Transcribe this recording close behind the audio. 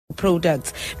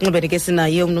products. Nxibene ke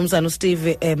sinaye umnumzana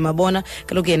uSteve Mabona,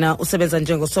 kaloku yena usebenza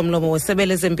njengosomlomo wesebe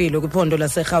lezempilo kwiphondo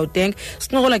laseGauteng.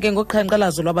 Sincokola ke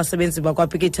ngoqhankqalazo lwabasebenzi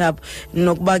bakwaPikitup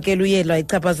nokuba ke luye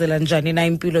lwayichaphazela njani na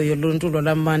impilo yoluntu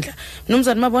lwalamandla.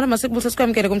 Mnumzana Mabona, masikubulise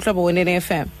sikwamkele kumhlobo wenene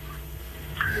FM.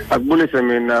 Akubulise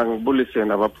mina, ngibulise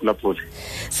nabaphulaphuli.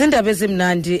 Sindaba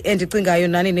ezimnandi endicingayo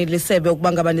nani nelisebe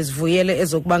ukuba ngaba nizivuyele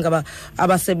ezokuba ngaba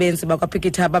abasebenzi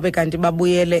bakwaPikitup babe kanti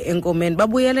babuyele enkomeni.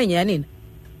 Babuyele nyanini?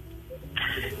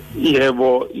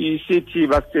 Yebo, isithi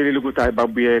basithelile ukuthi hayi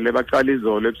babuyele, baqala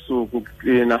izolo ebusuku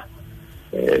ukuklina.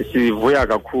 Sivuya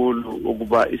kakhulu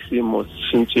ukuba isimo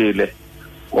sishintshile.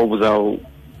 Ngoba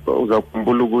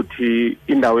uzakhumbula ukuthi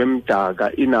indawo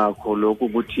emdaka inakho lokhu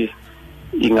ukuthi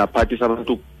ingaphathisa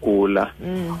abantu ukugula,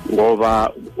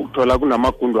 ngoba ukuthola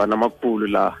kunamagundwana amakhulu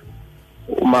la.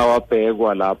 Uma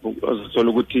wabhekwa lapho uzothola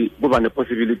ukuthi kuba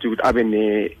nepossibility ukuthi abe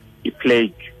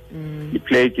ne-plague.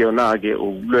 I-plague yona ke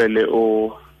ubulwele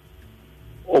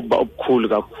obukhulu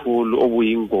kakhulu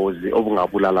obuyingozi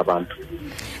obungabulala abantu.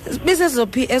 Bese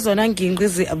zophi ezona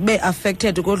ngingqi be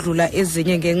affected kodlula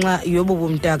ezinye ngenxa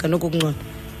yobumdaka nokungcola?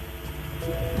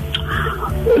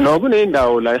 No,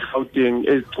 kuneyindawo la eGauteng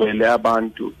ezigcwele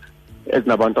abantu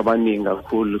ezinabantu abaningi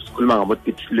kakhulu. Sikhuluma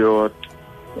ngabo-Diepsloot,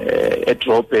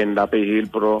 eDrobhen lapha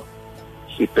eHillbrow,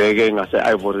 sibheke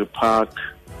ngase-Ivory Park.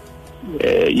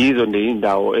 Yizo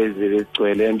neyindawo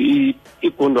ezigcwele, and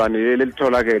igundwane leli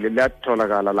litholakele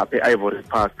liyatholakala lapha e-Ivory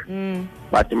Park.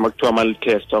 Bathi makuthiwa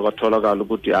malitest kwatholakala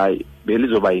ukuthi hayi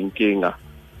belizoba yinkinga,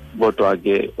 kodwa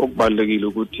ke okubalulekile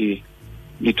ukuthi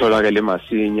litholakele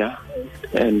masinya,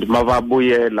 and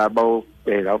mababuyela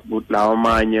bawubheka ukuthi lawo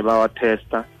amanye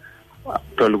bawatesta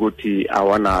thola ukuthi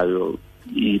awanayo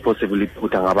i-possibility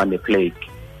ukuthi angaba ne-plague.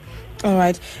 All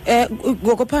right.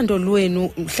 Ngokophando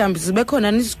lwenu mhlawumbe zibe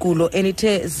khona izigulo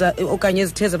enithe okanye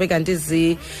ezithe zabe kanti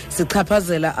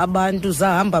zichaphazela abantu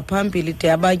zahamba phambili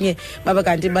de abanye babe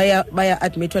kanti baya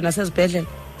admitwa nasezibhedlela?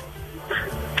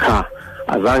 Cha,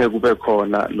 azange kube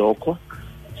khona lokho.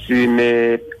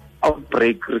 Sine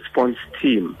outbreak response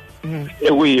team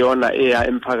ekuyiyona eya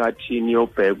emphakathini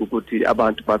yobheka ukuthi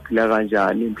abantu baphila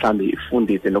kanjani, mhlawumbe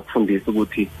ifundise nokufundisa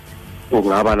ukuthi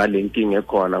kungaba nalenkinga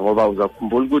ekhona, ngoba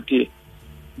uzakhumbula ukuthi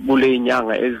kule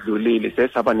inyanga ezidlulile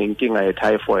sesaba nenkinga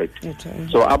ye-typhoid.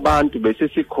 So abantu bese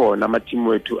sikhona ama-team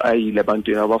wethu ayile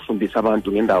abantu abafundisa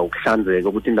abantu ngendawo ukuhlanzeka,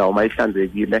 ukuthi indawo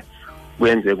mayihlanzekile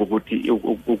kuyenzeka ukuthi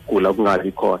ukugula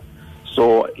kungabi khona.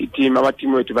 So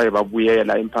ama-team wethu baye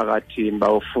babuyela emphakathini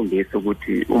bawufundisa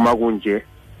ukuthi uma kunje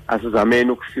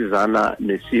asizameni ukusizana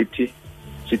nesithi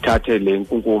sithathe le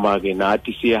nkunkuma ke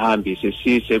nathi siyahambise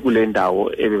sise kule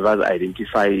ndawo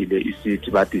ebebazi-identifyile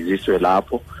isithi badiziswe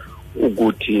lapho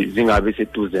ukuthi zingabe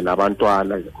seduze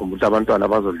nabantwana, zikhumbula abantwana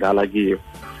bazodlala kiyo.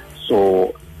 So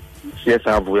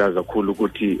siyavuya kakhulu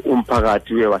ukuthi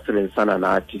umphakathi uye wasebenzisana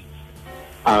nathi,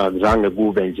 azange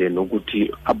kube nje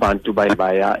nokuthi abantu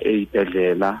baya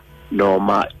ey'bhedlela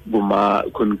noma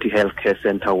kuma-community health care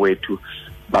center wethu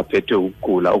baphethwe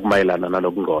ukugula okumayelana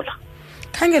nalokungcola.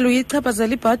 Khangela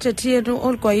uyichaphazela ibudget yenu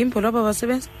olugwayimbela laba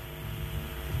basebenzi?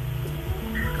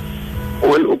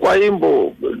 Well,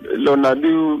 ukwayimbo lona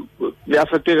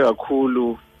liyaffecteka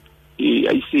kakhulu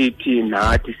isithi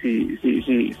nathi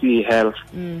si-health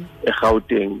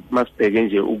eGauteng. Masibheke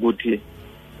nje ukuthi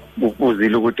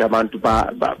kuzile ukuthi abantu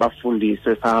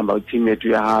bafundiswe, sahamba i-team yethu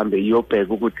yahambe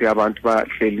iyobheka ukuthi abantu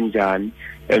bahleli njani,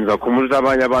 and ngakhumula ukuthi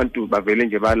abanye abantu bavele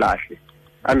nje balahle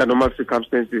under normal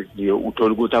circumstances nje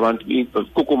uthola ukuthi abantu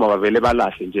kukuma bavele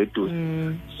balahle nje eduze.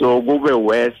 So kube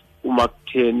worse uma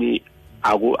kutheni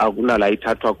akunala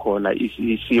ithathwa khona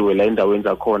isiwe la endaweni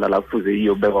zakhona la kufuze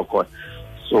iyobekwa khona.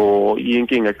 So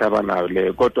yinkinga esaba nayo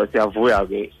le, kodwa siyavuya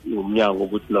ke umnyango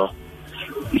ukuthi no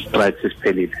istrike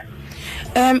sesiphelile.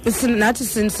 Nathi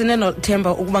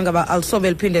sinenothemba ukuba ngaba alisobe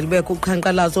liphinde libekho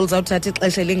uqhankqalazo oluzawuthatha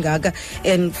ixesha lingaka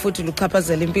and futhi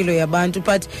luchaphazela impilo yabantu,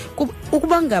 but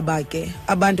ukuba ngaba ke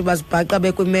abantu bazibhaqa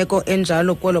bekwimeko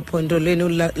enjalo kwelo phondo lenu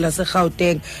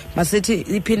laseGauteng, masithi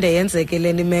iphinde yenzeke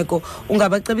leni imeko,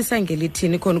 ungabacebisa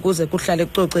ngelithini khona ukuze kuhlale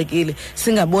kucocekile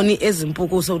singaboni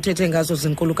ezimpukuso uthethe ngazo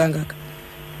zinkulu kangaka?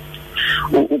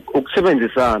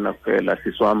 Ukusebenzisana phela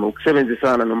siswami,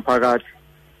 ukusebenzisana nomphakathi.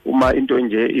 Uma into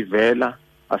nje ivela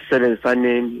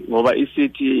asisebenzisaneni, ngoba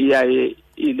isithi iyaye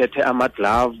ilethe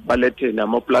ama-glove, balethe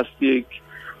nama-plastic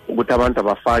ukuthi abantu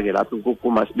abafake lapho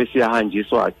inkukuma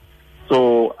besiyahanjiswa.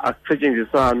 So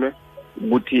akusetshenziswane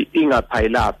ukuthi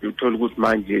ingaphayilaphi, uthole ukuthi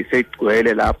manje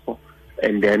seyigcwele lapho,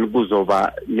 and then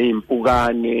kuzoba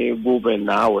ney'mpukane, kube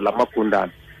nawo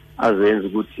lamagundane azenza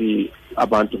ukuthi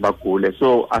abantu bagule.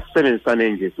 So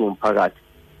asisebenzisane nje siwumphakathi,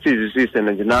 sizwisise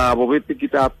nje nabo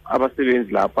bePikitup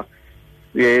abasebenzi lapha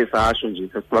sasho nje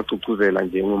sesibagcugcuzela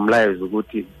nje ngomlayezo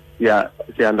ukuthi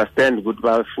siya understand ukuthi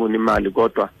bafuna imali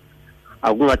kodwa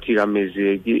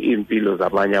akungathikamezeki impilo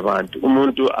zabanye abantu.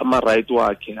 Umuntu ama-right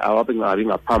wakhe awabe ngabi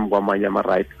ngaphambi kwamanye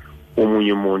ama-right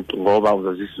omunye umuntu, ngoba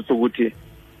uzazisisa ukuthi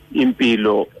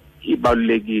impilo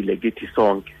ibalulekile kithi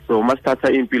sonke. So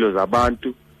masithatha impilo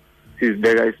zabantu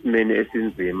sizibeka esimeni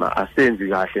esinzima, asenzi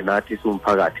kahle nathi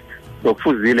siwumphakathi. So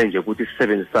kufuzile nje ukuthi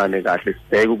sisebenzisane kahle,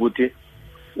 sibheke ukuthi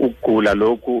ukugula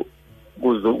lokhu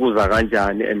kuza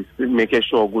kanjani and make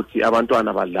sure ukuthi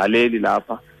abantwana badlaleli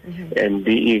lapha and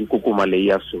inkukuma le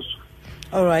iyasuswa.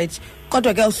 All right.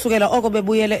 Kodwa ke usukela oko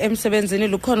bebuyele emsebenzini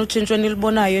lukhona utshintsho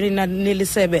nilibonayo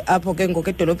nilisebe apho ke ngoko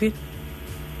edolophini?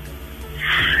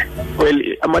 Well,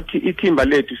 ithimba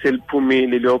lethu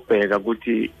seliphumile liyobheka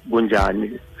ukuthi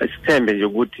kunjani. Sithembe nje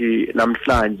ukuthi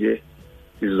namhlanje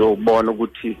sizobona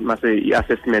ukuthi mase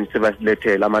i-assessment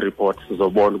sebasilethela ama-reports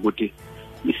sizobona ukuthi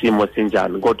isimo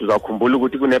sinjani. Kodwa uzakhumbula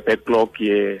ukuthi kune-backlog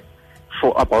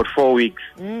for about 4 weeks.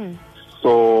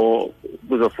 So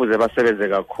kuzofuze basebenze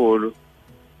kakhulu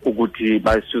ukuthi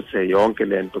basuse yonke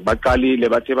lento. Baqalile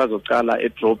bathe bazocala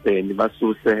edrobheni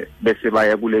basuse bese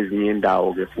baya kulezinye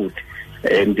indawo ke futhi.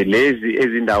 And lezi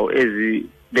ezindawo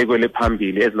ezibekwele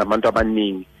phambili ezinabantu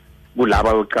abaningi kulaba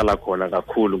yoqala khona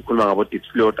kakhulu. Ngikhuluma ngabo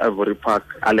Diepsloot, Ivory Park,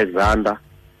 Alexander,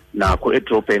 nakho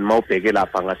edrobheni mawubheke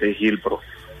lapha ngase Hillbrow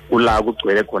kula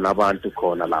kugcwele khona abantu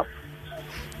khona lapha.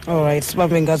 All right,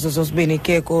 sibambe ngazo zosibini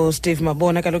ke ko Steve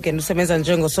Mabona kaloku yena usebenza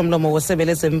njengosomlomo wesebe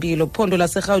lezempilo kuphondo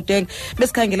laseGauteng.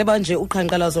 Besikhangele banje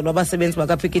uqhankqalazo lwabasebenzi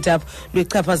bakaPikitup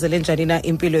luyichaphazele njani na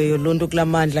impilo yoluntu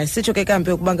kulamandla. Sitsho ke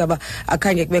kambe ukuba ngaba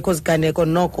akhange kubekho ziganeko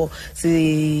noko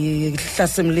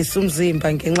sihlasimlisa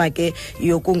umzimba ngenxa ke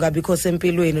yokungabikho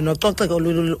sempilweni nococeko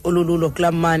olululo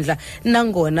kulamandla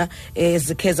nangona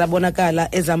zikhe zabonakala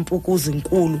ezampukuzi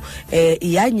inkulu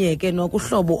iyanyeke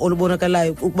nokuhlobo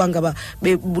olubonakalayo ukuba ngaba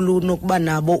lunokuba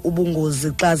nabo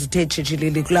ubungozi xa zithe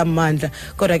tshitshilili kulamandla.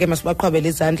 Kodwa ke masibaqhwabele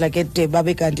izandla ke de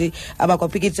babe kanti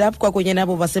abakwaPikitup kwakunye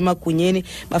nabo basemagunyeni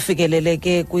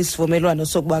bafikeleleke kwisivumelwano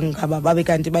sokuba ngaba babe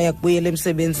kanti baya kubuyela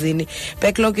emsebenzini.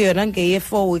 Backlog yona ngeye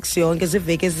 4 weeks yonke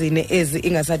ziveke ezine ezi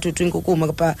ingasathuthwa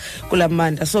inkukuma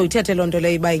kulamandla. So ithethe lonto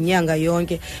leyo iba inyanga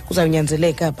yonke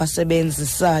kuzawunyanzeleka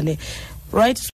basebenzisane. Right.